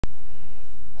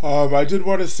I did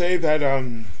want to say that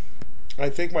I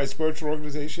think my spiritual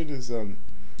organization is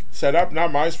set up.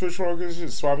 Not my spiritual organization,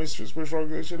 it's Swami's spiritual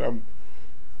organization. I'm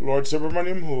Lord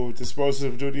Subramaniam, who disposes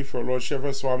of duty for Lord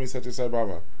Shiva, Swami Sathya Sai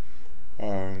Baba.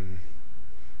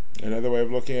 Another way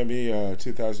of looking at me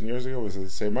 2,000 years ago was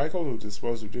St. Michael, who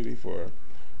disposed of duty for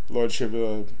Lord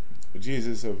Shiva,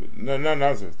 Jesus of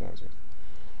Nazareth.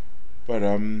 But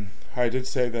I did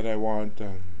say that I want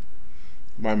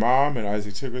my mom and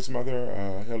Isaac Tigger's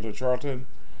mother, Hilda Charlton,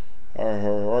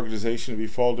 her organization to be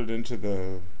folded into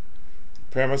the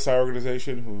Prema Sai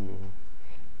organization, who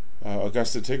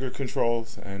Augusta Tigger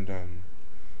controls, and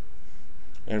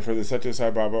for the Sathya Sai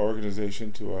Baba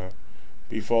organization to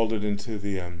be folded into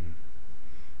the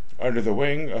under the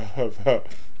wing of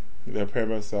the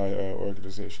Prema Sai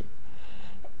organization.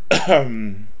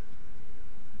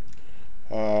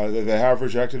 They have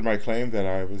rejected my claim that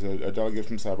I was a delegate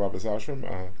from Sai Baba's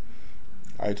ashram.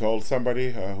 I told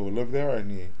somebody who lived there,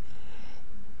 and he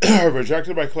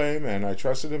rejected my claim, and I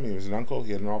trusted him. He was an uncle.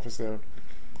 He had an office there.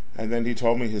 And then he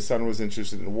told me his son was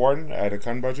interested in Warden at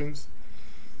Akanbhajans.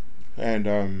 And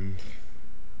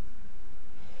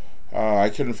I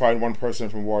couldn't find one person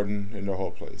from Warden in the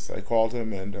whole place. I called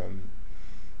him, and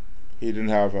he didn't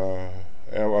have a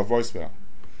voicemail.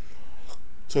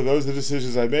 So those are the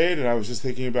decisions I made, and I was just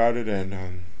thinking about it,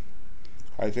 and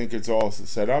I think it's all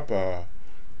set up. I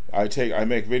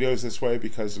make videos this way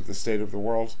because of the state of the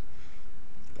world.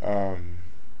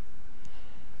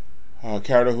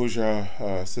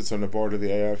 Karahuja sits on the board of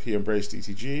the AF. He embraced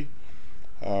ETG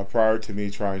prior to me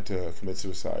trying to commit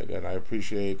suicide, and I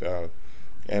appreciate and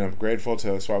I'm grateful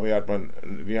to Swami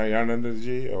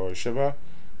Atmanandaji, or Shiva,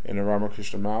 in the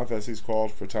Ramakrishna mouth, as he's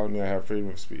called, for telling me I have freedom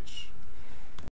of speech.